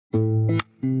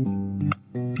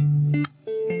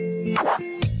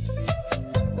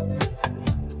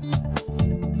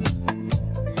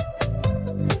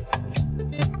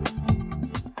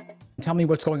Tell me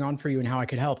what's going on for you and how I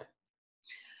could help.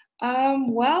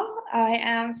 Well, I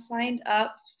am signed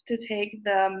up to take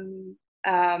the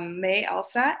May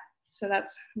LSAT, so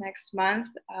that's next month.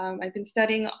 I've been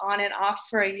studying on and off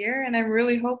for a year, and I'm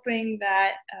really hoping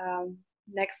that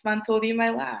next month will be my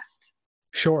last.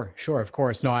 Sure, sure, of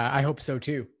course. No, I hope so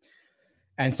too.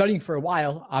 And studying for a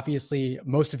while, obviously,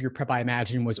 most of your prep, I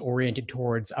imagine, was oriented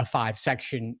towards a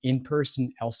 5-section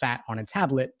in-person LSAT on a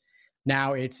tablet.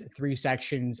 Now it's 3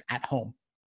 sections at home.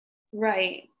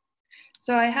 Right.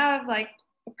 So I have like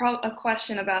a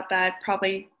question about that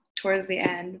probably towards the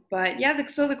end. But yeah,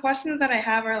 so the questions that I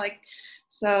have are like,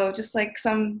 so just like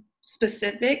some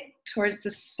specific towards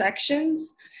the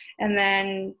sections. And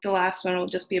then the last one will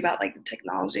just be about like the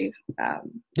technology.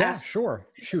 Yeah, sure.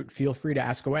 Shoot, feel free to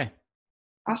ask away.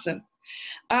 Awesome.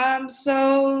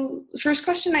 So the first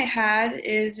question I had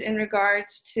is in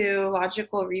regards to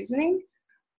logical reasoning.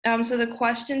 So the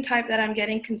question type that I'm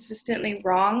getting consistently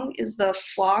wrong is the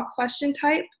flaw question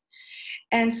type.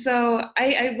 And so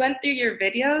I went through your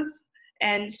videos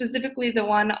and specifically the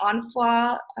one on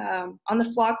flaw, on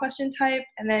the flaw question type.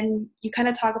 And then you kind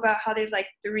of talk about how there's like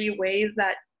 3 ways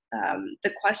that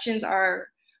the questions are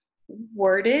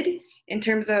worded in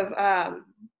terms of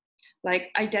like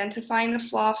identifying the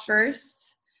flaw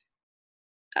first.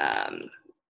 I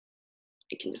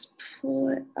can just pull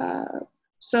it up.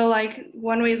 So like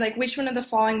one way is like, which one of the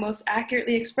following most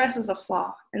accurately expresses a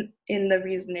flaw in the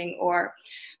reasoning, or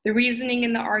the reasoning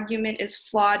in the argument is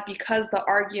flawed because the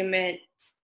argument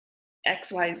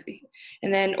XYZ.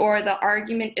 And then, or the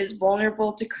argument is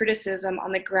vulnerable to criticism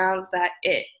on the grounds that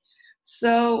it.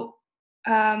 So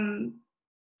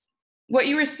what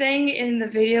you were saying in the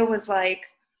video was like,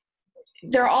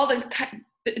 they're all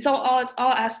it's all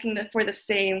asking for the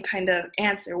same kind of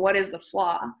answer. What is the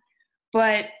flaw?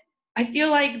 But I feel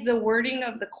like the wording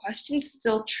of the question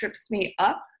still trips me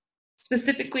up.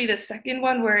 Specifically, the second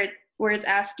one where it's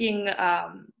asking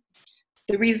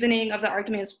the reasoning of the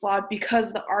argument is flawed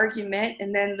because the argument,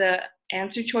 and then the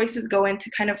answer choices go into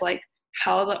kind of like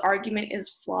how the argument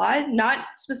is flawed, not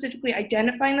specifically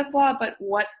identifying the flaw, but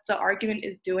what the argument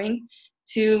is doing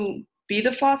to be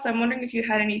the flaw. So I'm wondering if you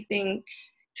had anything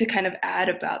to kind of add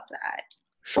about that.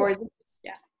 Sure. Or,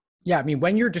 yeah. Yeah, I mean,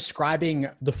 when you're describing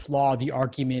the flaw the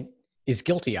argument is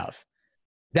guilty of,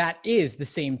 that is the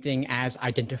same thing as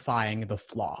identifying the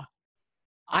flaw.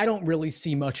 I don't really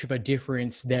see much of a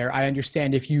difference there. I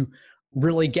understand if you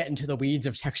really get into the weeds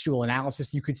of textual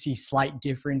analysis, you could see slight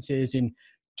differences in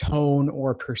tone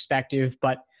or perspective,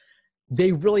 but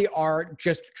they really are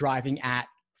just driving at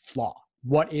flaw.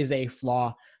 What is a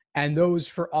flaw? And those,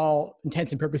 for all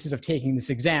intents and purposes of taking this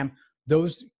exam,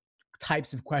 those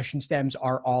types of question stems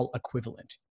are all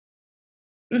equivalent.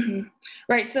 Mm-hmm.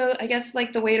 Right. So I guess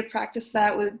like the way to practice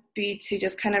that would be to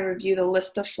just kind of review the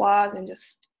list of flaws and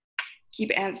just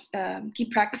keep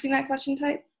practicing that question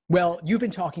type. Well, you've been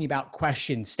talking about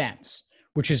question stems,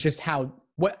 which is just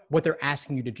what they're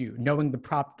asking you to do, knowing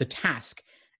the task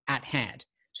at hand.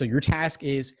 So your task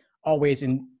is always,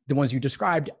 in the ones you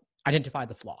described, identify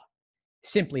the flaw.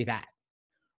 Simply that.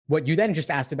 What you then just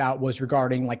asked about was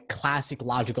regarding like classic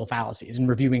logical fallacies and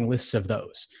reviewing lists of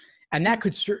those. And that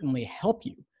could certainly help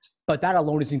you, but that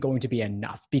alone isn't going to be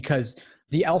enough because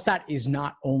the LSAT is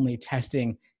not only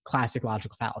testing classic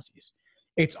logical fallacies.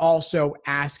 It's also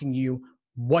asking you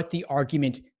what the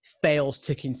argument fails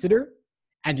to consider,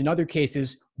 and in other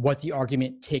cases, what the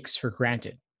argument takes for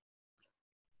granted.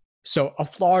 So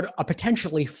a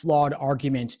potentially flawed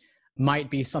argument might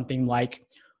be something like,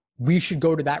 we should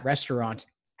go to that restaurant.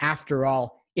 After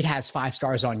all, it has 5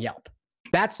 stars on Yelp.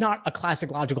 That's not a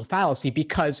classic logical fallacy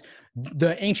because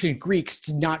the ancient Greeks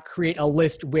did not create a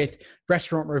list with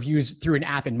restaurant reviews through an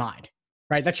app in mind,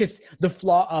 right? That's just the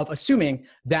flaw of assuming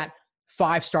that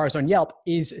 5 stars on Yelp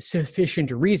is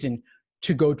sufficient reason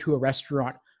to go to a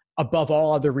restaurant above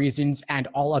all other reasons and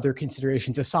all other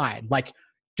considerations aside. Like,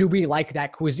 do we like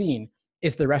that cuisine?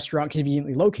 Is the restaurant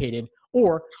conveniently located?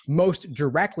 Or most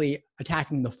directly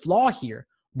attacking the flaw here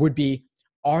would be,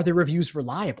 are the reviews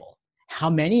reliable? How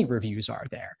many reviews are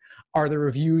there? Are the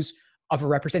reviews of a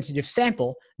representative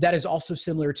sample that is also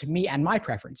similar to me and my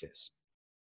preferences?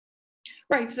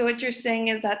 Right. So what you're saying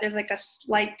is that there's like a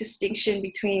slight distinction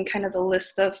between kind of the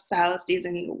list of fallacies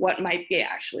and what might be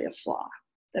actually a flaw.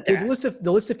 The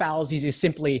list of fallacies is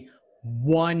simply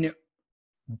one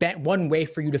way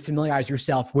for you to familiarize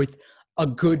yourself with a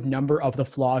good number of the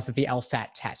flaws that the LSAT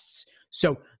tests.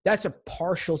 So that's a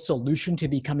partial solution to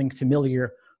becoming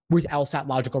familiar with LSAT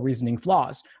logical reasoning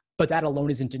flaws. But that alone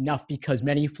isn't enough because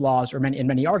many flaws in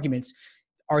many arguments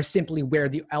are simply where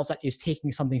the LSAT is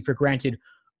taking something for granted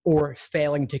or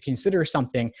failing to consider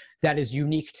something that is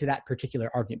unique to that particular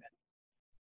argument.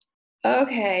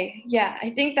 Okay, yeah, I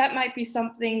think that might be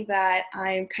something that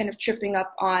I'm kind of tripping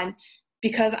up on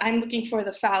because I'm looking for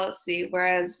the fallacy,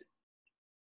 whereas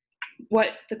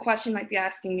what the question might be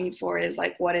asking me for is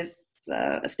like, what is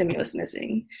the stimulus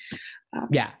missing?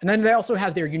 Yeah, and then they also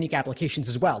have their unique applications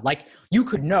as well. Like you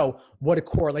could know what a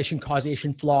correlation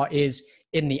causation flaw is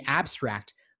in the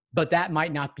abstract, but that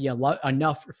might not be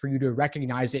enough for you to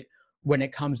recognize it when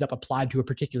it comes up applied to a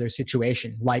particular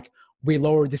situation. Like we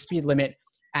lowered the speed limit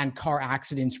and car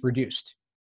accidents reduced.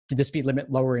 Did the speed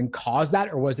limit lowering cause that,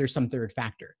 or was there some third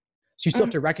factor? So you still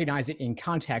have to recognize it in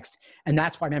context, and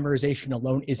that's why memorization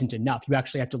alone isn't enough. You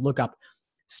actually have to look up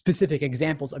specific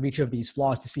examples of each of these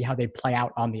flaws to see how they play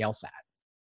out on the LSAT.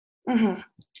 Mm-hmm.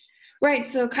 Right,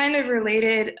 so kind of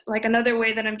related, like another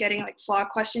way that I'm getting like flaw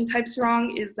question types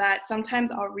wrong is that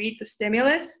sometimes I'll read the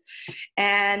stimulus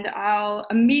and I'll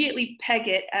immediately peg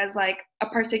it as like a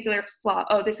particular flaw.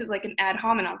 Oh, this is like an ad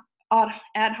hominem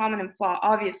flaw,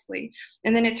 obviously.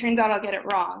 And then it turns out I'll get it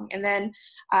wrong. And then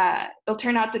it'll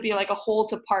turn out to be like a whole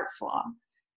to part flaw.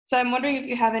 So I'm wondering if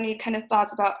you have any kind of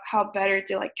thoughts about how better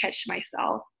to like catch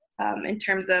myself in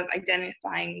terms of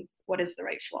identifying what is the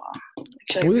right flaw.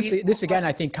 Well, this again,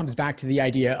 I think comes back to the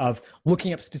idea of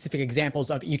looking up specific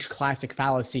examples of each classic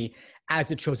fallacy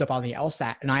as it shows up on the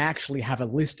LSAT. And I actually have a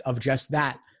list of just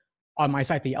that on my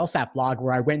site, the LSAT blog,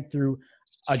 where I went through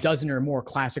a dozen or more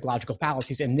classic logical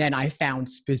fallacies, and then I found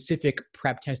specific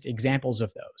prep test examples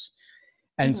of those.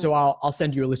 And so I'll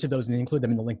send you a list of those and include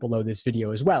them in the link below this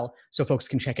video as well, so folks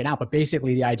can check it out. But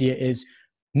basically the idea is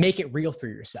make it real for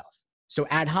yourself. So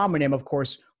ad hominem, of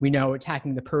course, we know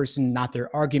attacking the person, not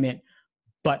their argument,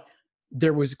 but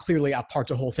there was clearly a part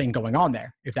to whole thing going on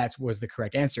there, if that was the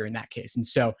correct answer in that case. And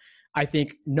so I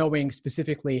think knowing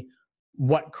specifically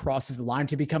what crosses the line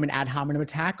to become an ad hominem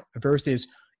attack versus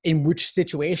in which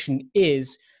situation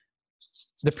is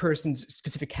the person's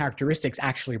specific characteristics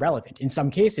actually relevant. In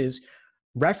some cases,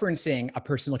 referencing a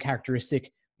personal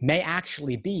characteristic may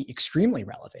actually be extremely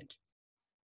relevant.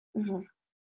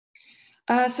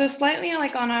 So slightly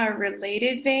like on a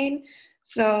related vein,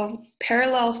 so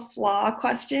parallel flaw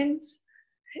questions,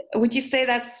 would you say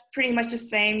that's pretty much the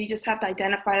same? You just have to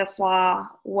identify the flaw.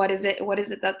 What is it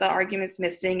that the argument's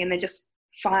missing? And then just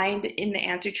find in the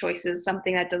answer choices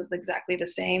something that does exactly the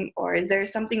same? Or is there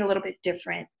something a little bit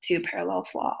different to parallel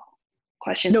flaw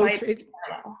questions? No,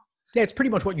 it's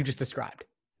pretty much what you just described.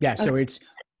 Yeah, so it's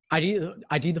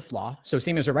ID the flaw, so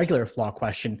same as a regular flaw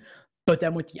question, but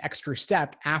then with the extra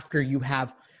step after you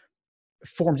have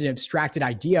formed an abstracted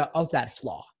idea of that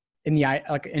flaw in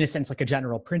a sense, like a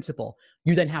general principle,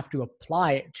 you then have to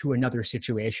apply it to another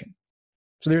situation.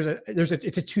 So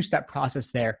it's a two-step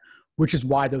process there, which is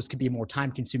why those could be more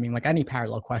time consuming, like any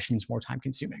parallel question is more time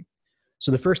consuming.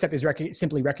 So the first step is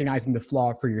simply recognizing the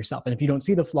flaw for yourself. And if you don't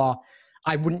see the flaw,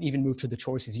 I wouldn't even move to the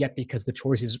choices yet, because the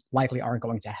choices likely aren't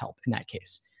going to help in that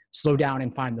case. Slow down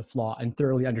and find the flaw and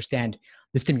thoroughly understand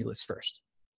the stimulus first.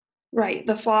 Right,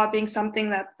 the flaw being something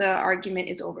that the argument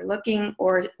is overlooking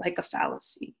or like a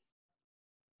fallacy.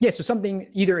 Yeah, so something,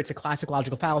 either it's a classic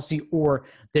logical fallacy or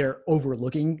they're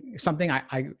overlooking something.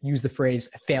 I use the phrase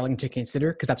failing to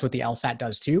consider because that's what the LSAT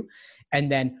does too.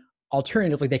 And then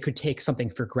alternatively, they could take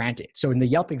something for granted. So in the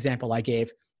Yelp example I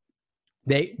gave,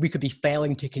 we could be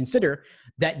failing to consider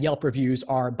that Yelp reviews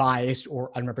are biased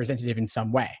or unrepresentative in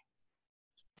some way.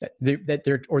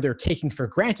 They're taking for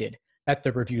granted that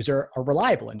the reviews are a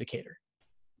reliable indicator.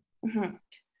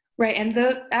 Right, and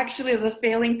the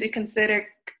failing to consider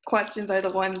questions are the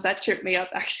ones that trip me up,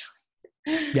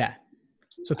 actually. Yeah.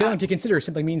 So failing to consider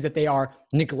simply means that they are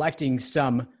neglecting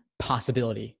some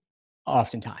possibility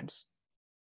oftentimes.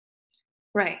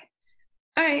 Right.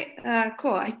 All right,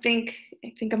 cool. I think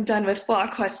I'm done with flaw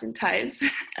question types.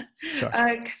 Sure.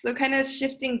 So kind of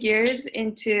shifting gears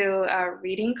into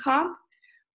reading comp.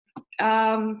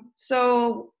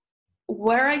 So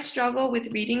where I struggle with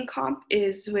reading comp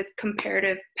is with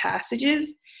comparative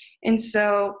passages. And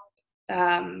so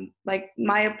like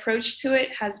my approach to it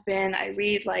has been, I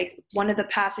read like one of the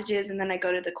passages and then I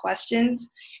go to the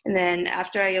questions. And then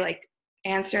after I like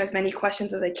answer as many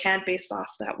questions as I can based off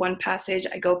that one passage,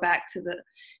 I go back and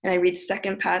I read the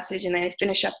second passage and then I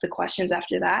finish up the questions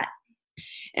after that.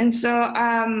 And so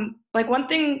like one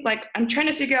thing, like I'm trying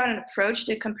to figure out an approach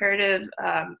to comparative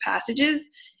passages.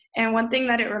 And one thing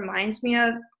that it reminds me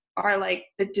of are like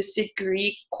the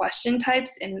disagree question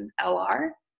types in LR,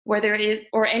 where there is,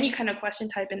 or any kind of question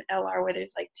type in LR where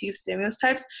there's like two stimulus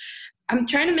types. I'm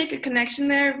trying to make a connection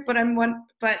there, but I'm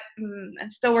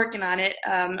still working on it.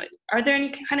 Are there any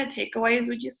kind of takeaways,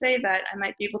 would you say, that I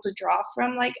might be able to draw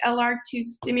from like LR2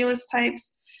 stimulus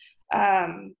types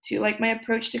to like my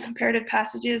approach to comparative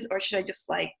passages, or should I just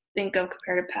like think of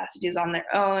comparative passages on their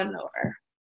own? Or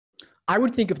I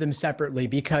would think of them separately,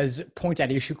 because point at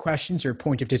issue questions or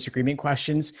point of disagreement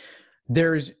questions,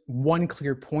 there's one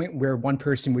clear point where one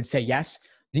person would say yes,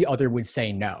 the other would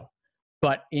say no.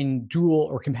 But in dual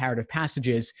or comparative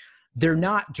passages, they're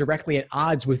not directly at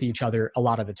odds with each other a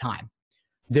lot of the time.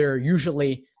 They're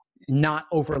usually not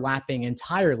overlapping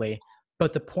entirely,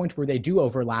 but the point where they do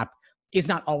overlap is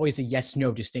not always a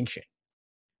yes-no distinction.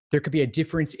 There could be a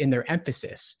difference in their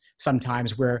emphasis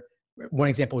sometimes, where one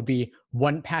example would be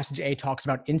one passage A talks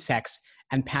about insects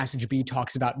and passage B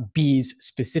talks about bees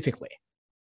specifically.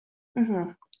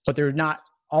 Mm-hmm. But they're not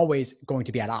always going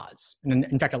to be at odds. And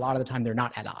in fact, a lot of the time they're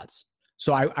not at odds.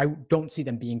 So I don't see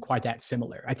them being quite that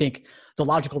similar. I think the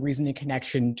logical reasoning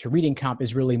connection to reading comp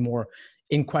is really more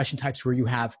in question types where you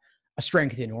have a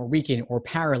strengthen or weaken or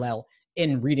parallel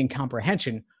in reading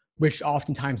comprehension, which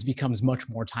oftentimes becomes much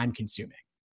more time consuming.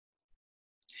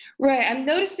 Right. I'm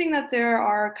noticing that there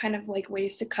are kind of like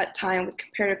ways to cut time with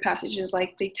comparative passages.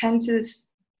 Like they tend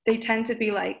to be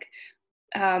like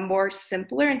more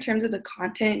simpler in terms of the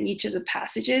content in each of the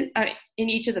passages, in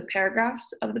each of the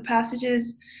paragraphs of the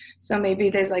passages. So maybe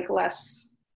there's like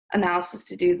less analysis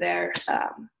to do there.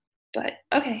 But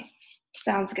okay,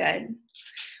 sounds good.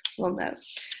 We'll know.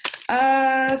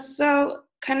 So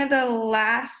kind of the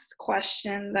last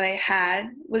question that I had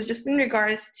was just in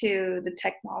regards to the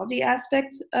technology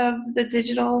aspect of the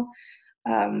digital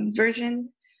version.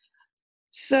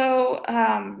 So,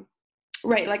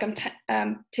 right, like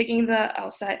I'm taking the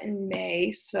LSAT in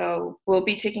May, so we'll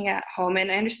be taking it at home,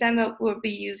 and I understand that we'll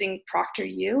be using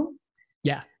ProctorU.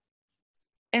 Yeah.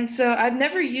 And so I've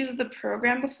never used the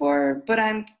program before, but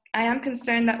I am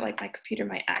concerned that like my computer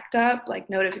might act up, like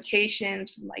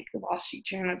notifications from like the Wall Street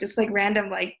Journal, just like random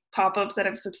like pop-ups that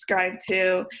I've subscribed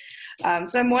to.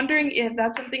 So I'm wondering if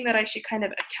that's something that I should kind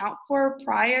of account for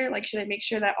prior. Like, should I make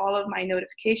sure that all of my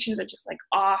notifications are just like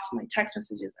off, my text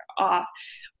messages are off?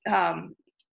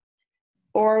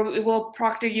 Or will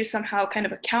ProctorU somehow kind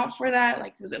of account for that?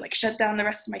 Like, does it like shut down the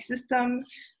rest of my system,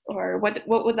 or what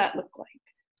would that look like?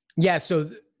 Yeah, so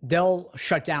they'll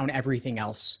shut down everything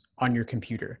else on your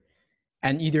computer,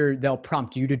 and either they'll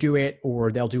prompt you to do it or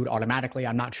they'll do it automatically.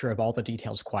 I'm not sure of all the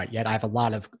details quite yet. I have a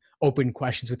lot of open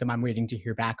questions with them I'm waiting to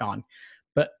hear back on.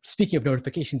 But speaking of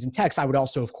notifications and text, I would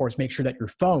also, of course, make sure that your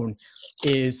phone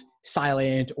is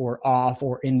silent or off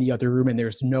or in the other room, and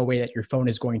there's no way that your phone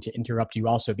is going to interrupt you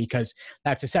also, because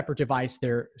that's a separate device.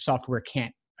 Their software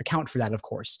can't account for that, of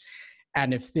course.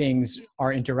 And if things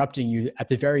are interrupting you, at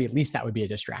the very least, that would be a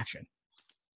distraction.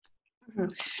 Mm-hmm.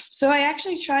 So I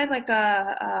actually tried like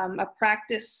a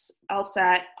practice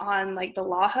LSAT on like the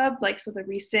Law Hub, like so the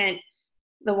way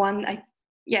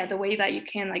that you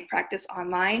can like practice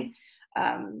online.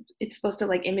 It's supposed to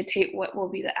like imitate what will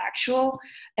be the actual.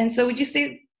 And so would you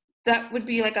say that would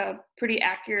be like a pretty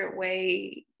accurate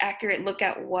look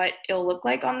at what it'll look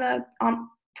like on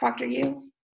ProctorU?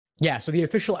 Yeah, so the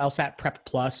official LSAT Prep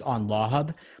Plus on Law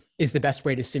Hub is the best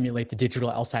way to simulate the digital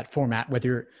LSAT format,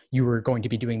 whether you were going to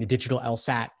be doing the digital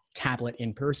LSAT tablet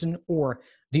in person or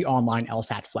the online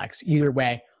LSAT Flex. Either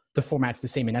way, the format's the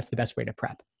same, and that's the best way to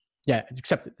prep. Yeah,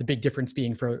 except the big difference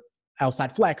being for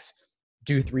LSAT Flex,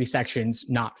 do 3 sections,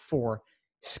 not 4.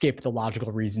 Skip the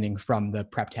logical reasoning from the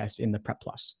prep test in the Prep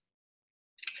Plus.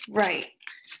 Right.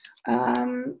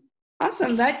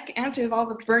 Awesome. That answers all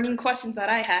the burning questions that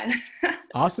I had.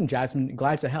 Awesome, Jasmine.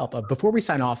 Glad to help. Before we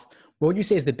sign off, what would you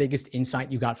say is the biggest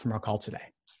insight you got from our call today?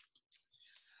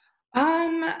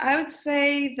 I would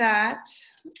say that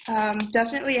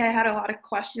definitely I had a lot of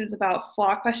questions about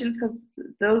flaw questions, because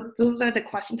those are the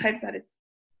question types that is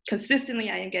consistently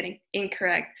I am getting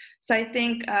incorrect. So I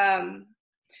think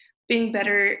being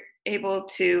better able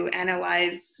to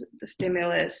analyze the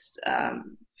stimulus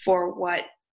for what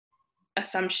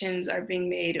assumptions are being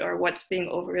made or what's being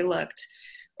overlooked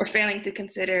or failing to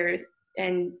consider,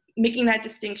 and making that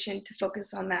distinction to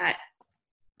focus on that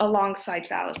alongside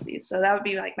fallacies. So that would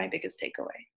be like my biggest takeaway.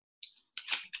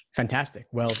 Fantastic.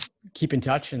 Well, keep in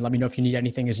touch and let me know if you need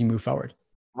anything as you move forward.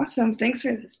 Awesome. Thanks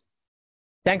for this.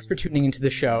 Thanks for tuning into the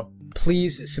show.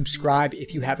 Please subscribe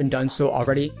if you haven't done so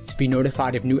already to be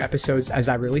notified of new episodes as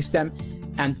I release them.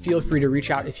 And feel free to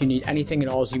reach out if you need anything at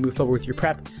all as you move forward with your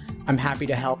prep. I'm happy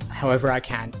to help however I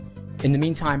can. In the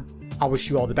meantime, I'll wish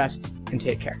you all the best and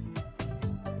take care.